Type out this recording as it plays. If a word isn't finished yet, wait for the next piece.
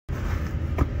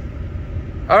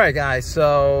All right, guys,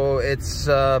 so it's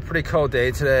a pretty cold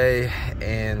day today,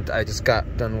 and I just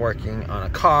got done working on a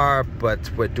car,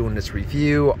 but we're doing this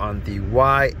review on the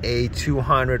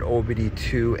YA200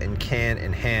 OBD2 and CAN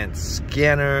enhanced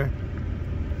scanner.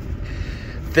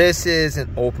 This is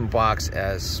an open box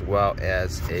as well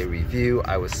as a review.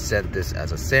 I was sent this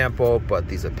as a sample, but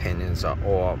these opinions are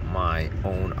all my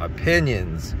own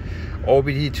opinions.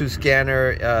 OBD2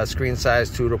 scanner, screen size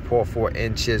 2 to 4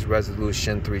 inches,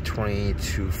 resolution 320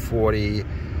 to 40.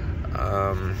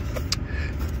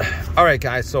 All right,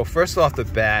 guys, so first off the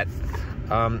bat,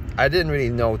 I didn't really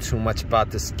know too much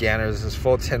about the scanners. There's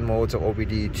full 10 modes of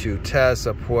OBD2 test,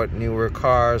 support newer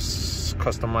cars,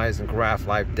 customize and graph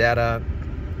live data.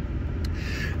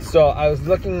 So I was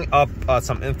looking up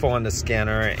some info on the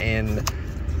scanner, and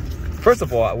first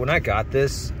of all, when I got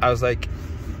this, I was like,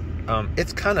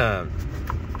 it's kind of,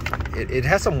 it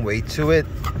has some weight to it,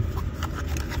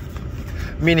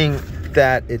 meaning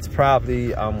that it's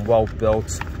probably well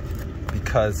built,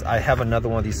 because I have another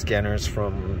one of these scanners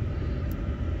from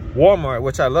Walmart,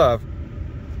 which I love,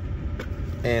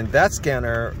 and that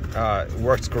scanner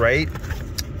works great.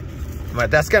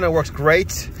 That scanner works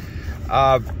great.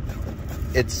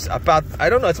 It's about, I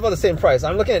don't know, it's about the same price.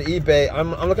 I'm looking at eBay,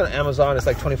 I'm looking at Amazon, it's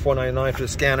like $24.99 for the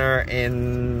scanner,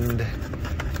 and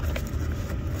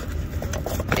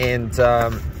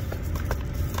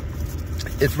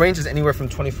it ranges anywhere from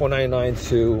 $24.99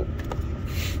 to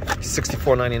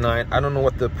 $64.99. I don't know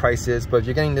what the price is, but if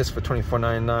you're getting this for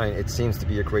 $24.99, it seems to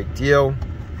be a great deal.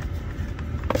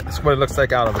 That's what it looks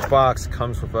like out of the box. It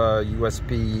comes with a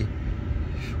USB,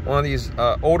 one of these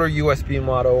older USB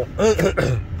model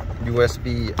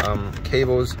USB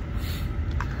cables,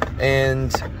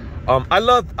 and I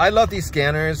love these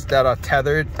scanners that are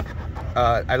tethered.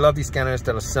 I love these scanners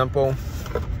that are simple.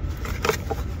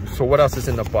 So what else is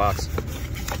in the box?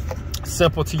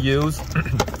 Simple to use.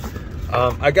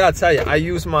 I gotta tell you, I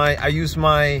use my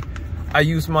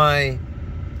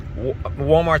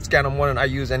Walmart scanner more than I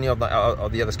use any of the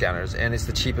other scanners, and it's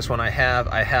the cheapest one I have.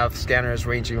 I have scanners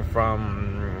ranging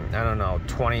from, I don't know,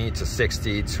 20 to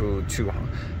 60 to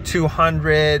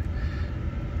 200.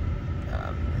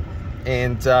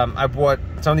 I bought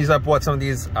some of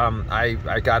these.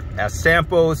 I got as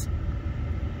samples,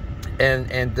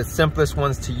 and the simplest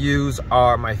ones to use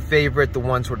are my favorite. The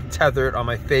ones with tethered are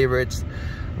my favorites.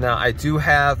 Now I do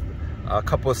have a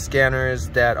couple of scanners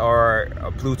that are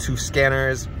Bluetooth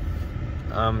scanners,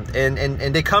 and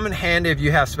they come in handy if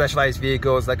you have specialized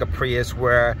vehicles like a Prius,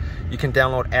 where you can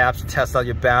download apps to test out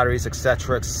your batteries,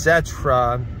 etc.,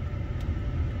 etc.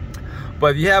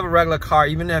 But if you have a regular car,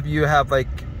 even if you have a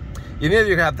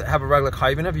regular car,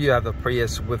 even if you have the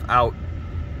Prius without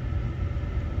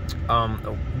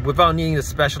needing a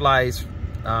specialized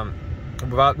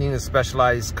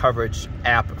coverage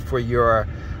app for your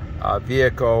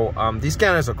vehicle, these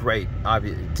scanners are great.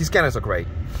 These scanners are great.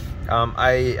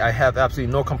 I have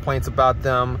absolutely no complaints about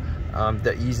them.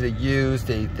 They're easy to use.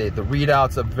 The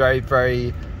readouts are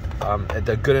very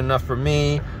they're good enough for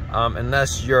me,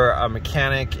 unless you're a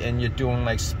mechanic and you're doing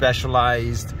like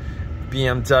specialized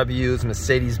BMWs,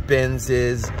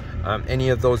 Mercedes-Benzes, any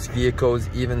of those vehicles.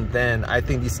 Even then, I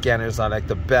think these scanners are like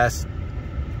the best.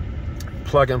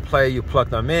 Plug and play, you plug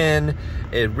them in,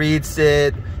 it reads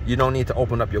it, you don't need to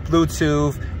open up your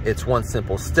Bluetooth, it's one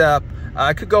simple step.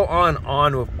 I could go on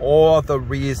with all the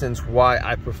reasons why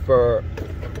I prefer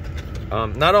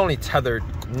not only tethered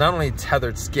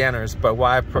scanners, but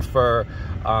why I prefer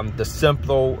the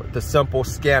simple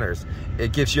scanners.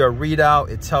 It gives you a readout,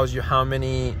 it tells you how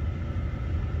many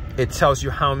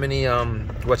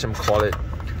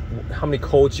how many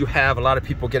codes you have. A lot of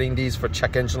people getting these for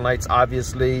check engine lights,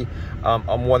 obviously,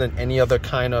 more than any other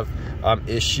kind of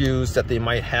issues that they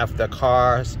might have with their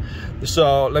cars.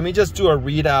 So let me just do a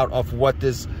readout of what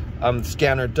this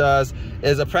scanner does. It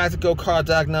is a practical car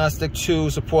diagnostic tool,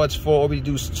 supports full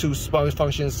OBD2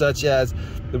 functions such as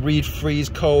the read, freeze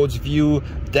codes, view,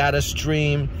 data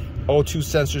stream, O2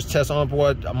 sensors test,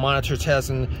 onboard monitor test,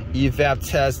 and EVAP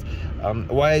test.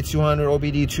 YA200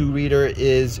 OBD2 reader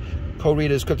is code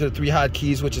reader is equipped to 3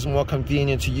 hotkeys, which is more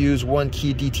convenient to use. 1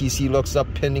 key DTC looks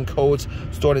up pending codes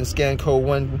stored in scan code.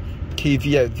 1 key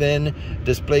via VIN,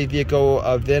 display vehicle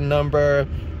VIN number.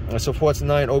 Supports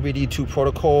 9 OBD2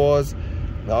 protocols.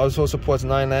 Also supports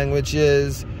 9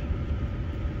 languages.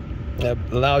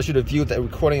 Allows you to view the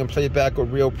recording and playback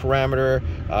of real parameter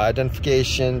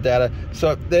identification data.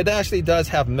 So it actually does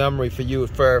have memory for you,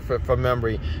 for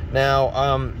memory.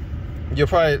 Now, you're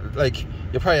probably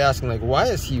asking, like, why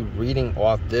is he reading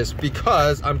off this?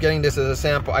 Because I'm getting this as a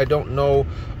sample. I don't know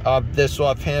this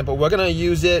offhand, but we're gonna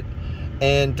use it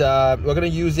and we're gonna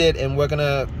use it, and we're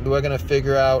gonna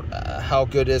figure out how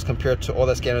good it is compared to all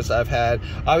the scanners I've had.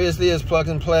 Obviously, it's plug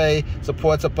and play,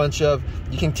 supports a bunch of,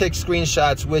 you can take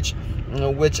screenshots, which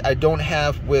I don't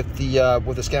have with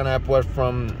the scanner I bought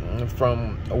from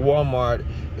Walmart.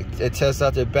 It tests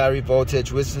out the battery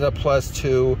voltage, which is a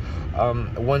 +2.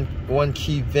 One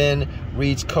key VIN,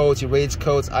 reads codes, erase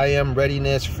codes, IM,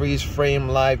 readiness, freeze frame,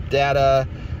 live data,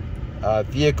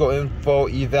 vehicle info,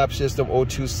 EVAP system,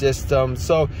 O2 system.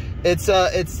 So it's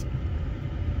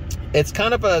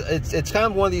kind of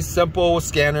one of these simple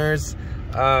scanners.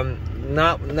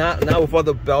 Not with all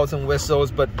the bells and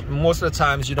whistles, but most of the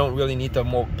times you don't really need the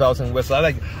bells and whistles.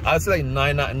 I'd say like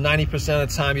 90% of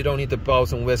the time you don't need the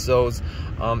bells and whistles.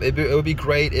 It would be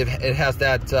great if it has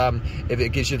that. If it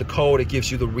gives you the code, it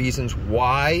gives you the reasons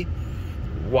why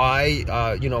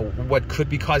you know, what could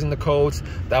be causing the codes.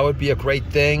 That would be a great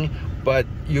thing. But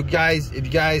if you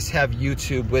guys have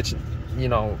YouTube, which, you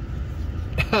know,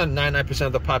 99%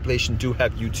 of the population do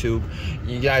have YouTube,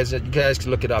 you guys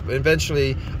can look it up.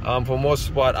 Eventually, for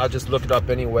most part, I'll just look it up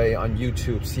anyway on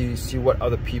YouTube, see what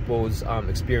other people's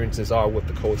experiences are with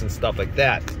the codes and stuff like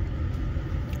that.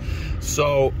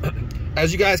 So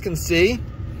as you guys can see,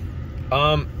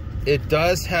 it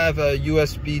does have a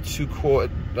USB 2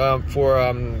 cord for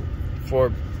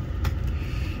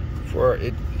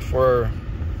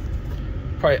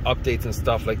probably updates and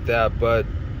stuff like that, but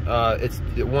it's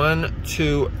 1,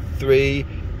 2, 3,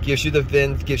 gives you the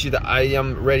VIN, gives you the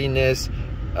IM, readiness,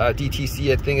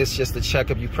 DTC. I think it's just the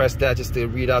checkup. You press that just to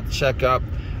read out the checkup.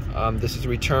 This is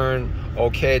return,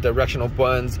 okay, directional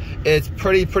buttons. It's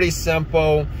pretty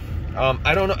simple.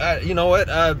 I don't know, you know what,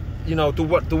 you know, the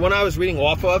one I was reading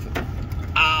off of,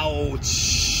 ouch,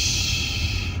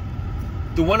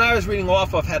 the one I was reading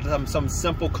off of had some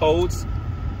simple codes,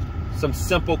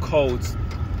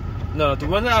 No, the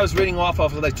one that I was reading off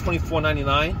of was like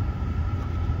 $24.99.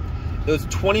 It was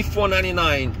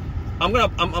 $24.99.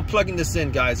 I'm plugging this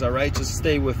in, guys. All right, just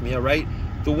stay with me. All right.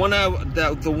 The one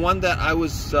that I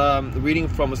was reading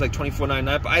from was like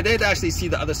 $24.99, but I did actually see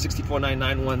the other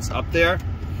 $64.99 ones up there.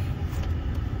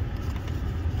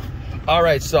 All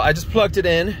right, so I just plugged it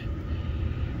in,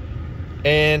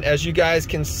 and as you guys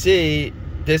can see,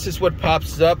 this is what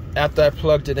pops up after I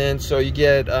plugged it in. So you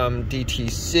get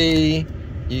DTC.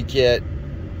 You get,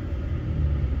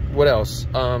 what else?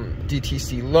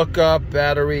 DTC lookup,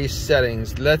 battery,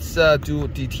 settings. Let's do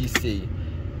DTC.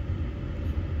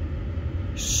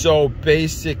 So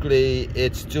basically,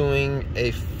 it's doing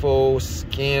a full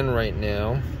scan right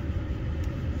now.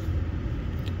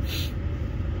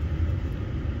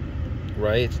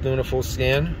 Right, it's doing a full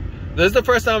scan. This is the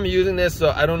first time I'm using this,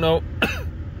 so I don't know.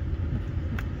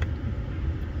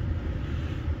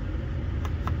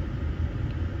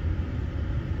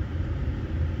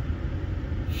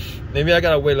 Maybe I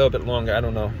gotta wait a little bit longer, I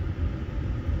don't know.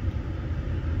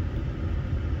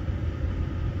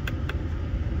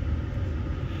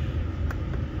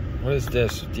 What is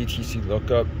this? DTC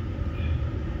lookup.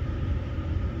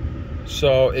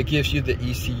 So it gives you the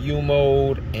ECU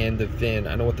mode and the VIN.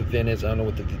 I know what the VIN is, I don't know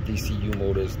what the DCU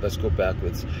mode is. Let's go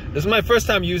backwards. This is my first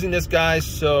time using this, guys,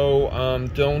 so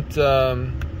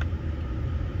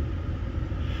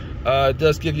it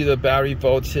does give you the battery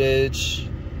voltage.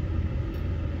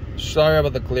 Sorry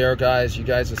about the glare, guys. You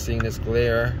guys are seeing this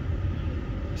glare.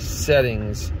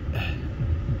 Settings.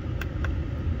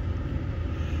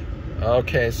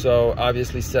 Okay, so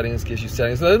obviously settings gives you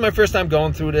settings. So this is my first time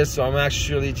going through this, so I'm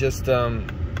actually just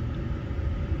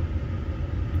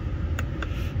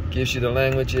gives you the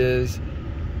languages.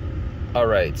 All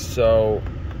right, so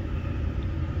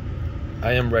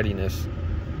I am readiness.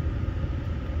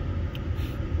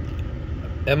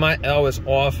 MIL is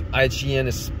off. IGN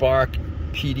is spark.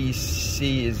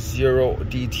 PDC is 0.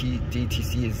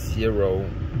 DTC is 0.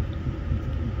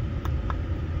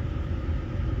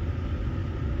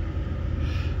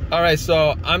 All right,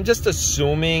 so I'm just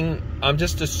assuming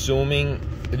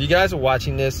if you guys are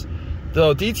watching this,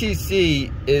 though,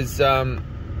 DTC is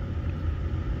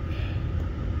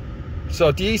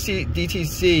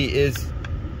DTC is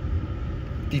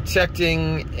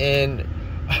detecting. And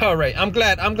all right, I'm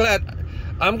glad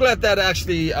that I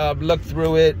actually looked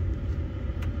through it,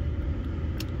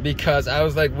 because I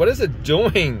was like, what is it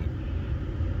doing?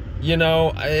 You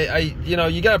know, you know,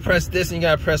 you gotta press this and you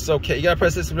gotta press OK. You gotta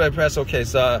press this and you gotta press OK.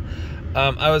 So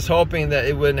I was hoping that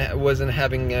it wasn't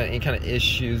having any kind of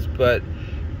issues, but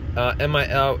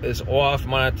MIL is off.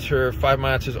 Monitor 5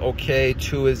 monitors OK.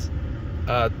 2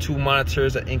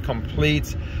 monitors are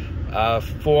incomplete.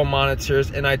 4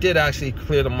 monitors, and I did actually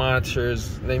clear the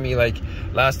monitors. Maybe like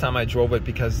last time I drove it,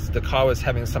 because the car was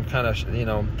having some kind of, you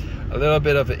know, a little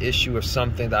bit of an issue with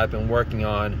something that I've been working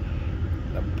on.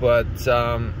 But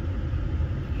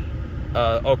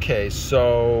okay,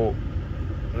 so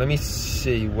let me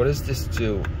see, what does this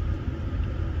do?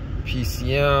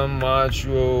 PCM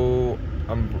module.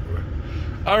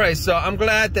 All right, so I'm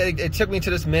glad that it took me to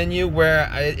this menu where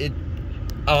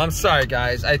oh, I'm sorry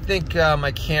guys, I think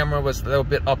my camera was a little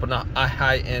bit up on a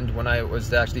high end when I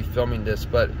was actually filming this.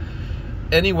 But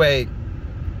anyway,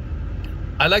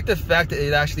 I like the fact that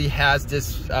it actually has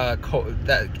this code,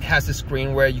 that has the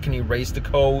screen where you can erase the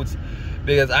codes,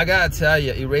 because I gotta tell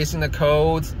you, erasing the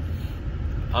codes,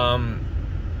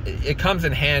 it comes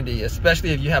in handy, especially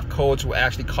if you have codes will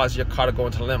actually cause your car to go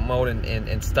into limp mode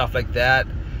and stuff like that.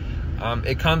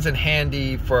 It comes in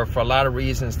handy for a lot of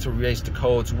reasons to erase the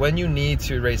codes when you need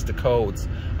to erase the codes.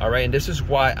 All right, and this is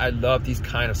why I love these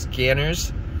kind of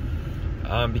scanners,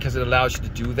 because it allows you to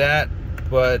do that.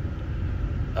 But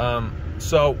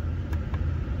so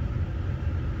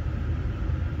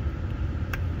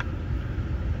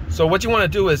what you want to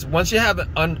do is, once you have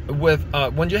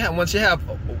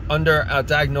under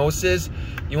diagnosis,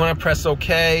 you want to press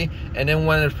OK, and then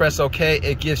when you press OK,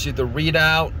 it gives you the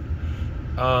readout.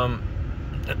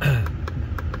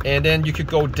 And then you could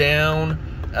go down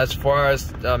as far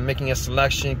as making a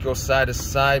selection, go side to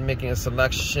side, making a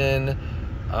selection.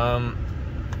 I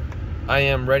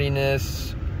am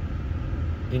readiness,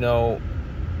 you know,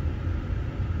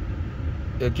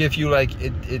 it'll give you like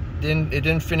it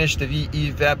didn't finish the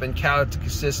EVAP and Incompatible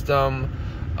system.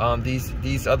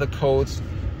 These other codes,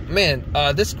 man,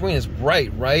 this screen is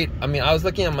bright, right? I mean, I was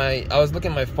looking at my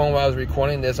phone while I was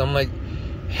recording this. I'm like,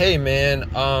 hey man,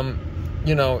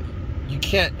 you know, you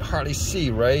can't hardly see,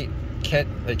 right?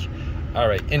 Can't, like, all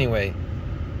right, anyway,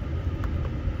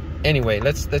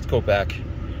 let's go back.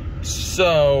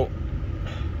 So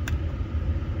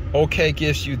okay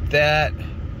gives you that.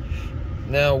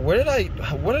 Now what did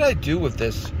I do with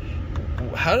this?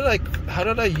 How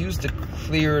did I use to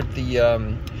clear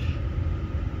the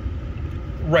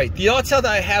right, the auto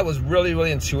that I had was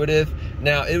really intuitive.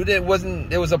 Now it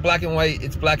was a black and white.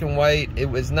 It's black and white.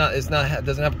 It doesn't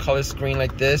have a color screen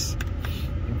like this.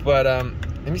 But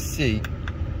let me see.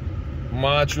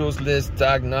 Modules list,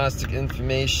 diagnostic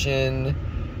information,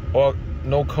 or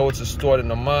no codes are stored in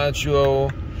the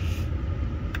module.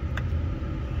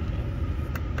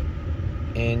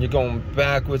 And you're going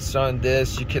backwards on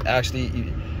this. You could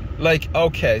actually, like,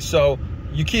 okay, so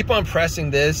you keep on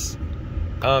pressing this.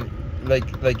 Like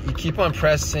you keep on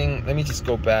pressing. Let me just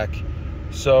go back.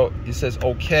 So it says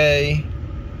okay,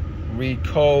 read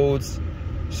codes.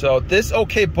 So this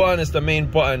OK button is the main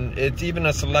button. It's even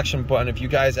a selection button. If you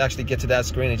guys actually get to that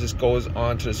screen, it just goes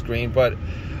onto the screen. But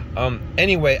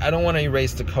anyway, I don't want to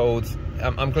erase the codes.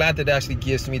 I'm glad that it actually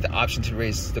gives me the option to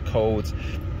erase the codes,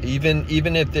 even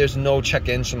if there's no check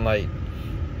engine light.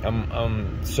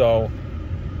 So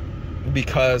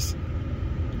because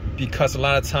a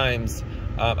lot of times,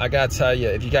 I gotta tell you,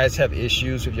 if you guys have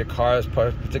issues with your cars,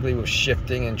 particularly with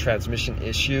shifting and transmission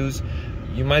issues,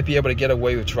 you might be able to get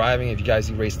away with driving if you guys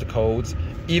erase the codes.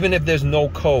 Even if there's no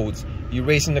codes,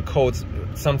 erasing the codes,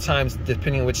 sometimes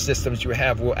depending on which systems you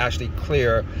have, will actually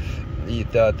clear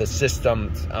the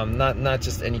system. Not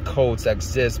just any codes that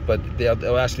exist, but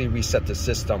they'll actually reset the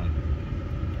system.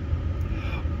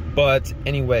 But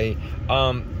anyway,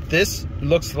 this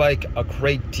looks like a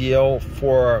great deal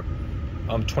for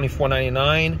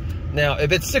 $24.99. Now,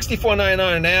 if it's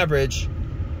 $64.99 on average,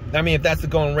 I mean, if that's the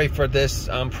going rate for this,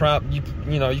 you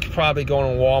could probably go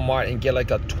on Walmart and get like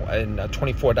a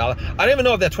 $24. I don't even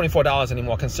know if they're $24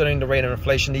 anymore, considering the rate of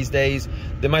inflation these days.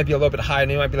 They might be a little bit higher.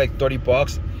 They might be like 30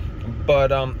 bucks.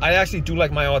 But I actually do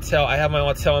like my Autel. I have my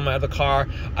Autel in my other car.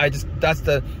 That's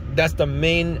the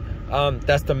main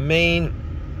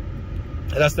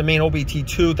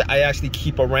OBD2 that I actually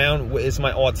keep around, is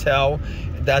my Autel.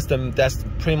 That's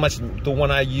pretty much the one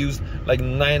I use like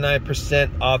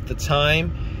 99% of the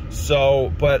time.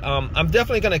 So, but I'm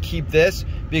definitely gonna keep this,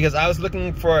 because I was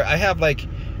looking for, I have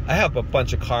a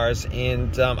bunch of cars,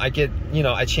 and I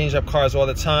change up cars all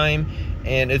the time,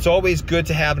 and it's always good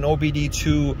to have an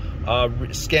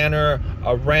OBD2 scanner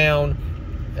around,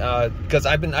 because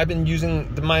I've been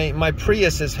using my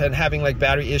Prius is having like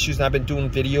battery issues, and I've been doing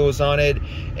videos on it,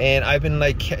 and I've been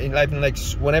like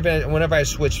whenever I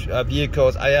switch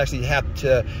vehicles, I actually have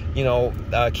to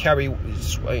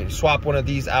swap one of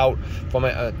these out for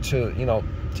my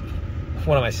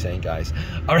what am I saying, guys?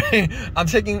 All right, I'm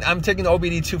taking the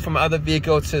OBD2 from my other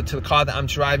vehicle to the car that I'm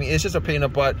driving. It's just a pain in the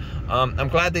butt. I'm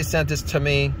glad they sent this to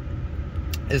me.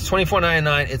 It's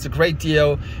 $24.99. It's a great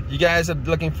deal. You guys are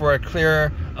looking for a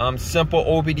clear, simple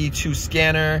OBD2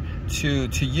 scanner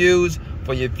to use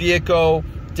for your vehicle.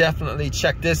 Definitely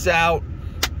check this out.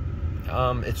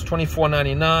 It's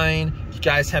 $24.99. You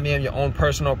guys have your own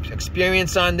personal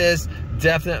experience on this.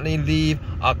 Definitely leave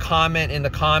a comment in the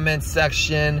comment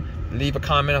section. Leave a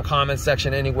comment in the comment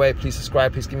section anyway. Please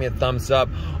subscribe. Please give me a thumbs up.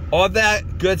 All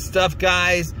that good stuff,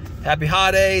 guys. Happy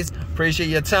holidays. Appreciate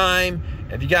your time.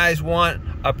 If you guys want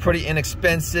a pretty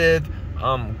inexpensive,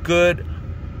 good,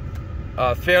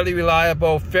 fairly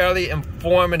reliable, fairly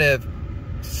informative,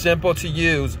 simple to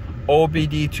use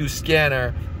OBD2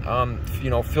 scanner, you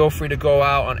know, feel free to go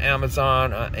out on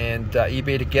Amazon and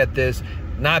eBay to get this.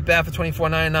 Not bad for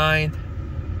 $24.99.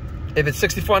 If it's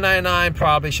 $64.99,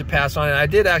 probably should pass on it. I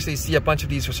did actually see a bunch of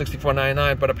these for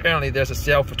 $64.99, but apparently there's a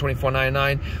sale for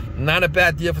 $24.99. Not a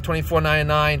bad deal for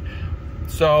 $24.99.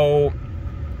 So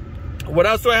what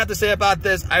else do I have to say about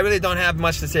this? I really don't have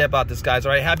much to say about this, guys.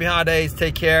 All right, happy holidays.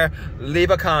 Take care.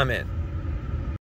 Leave a comment.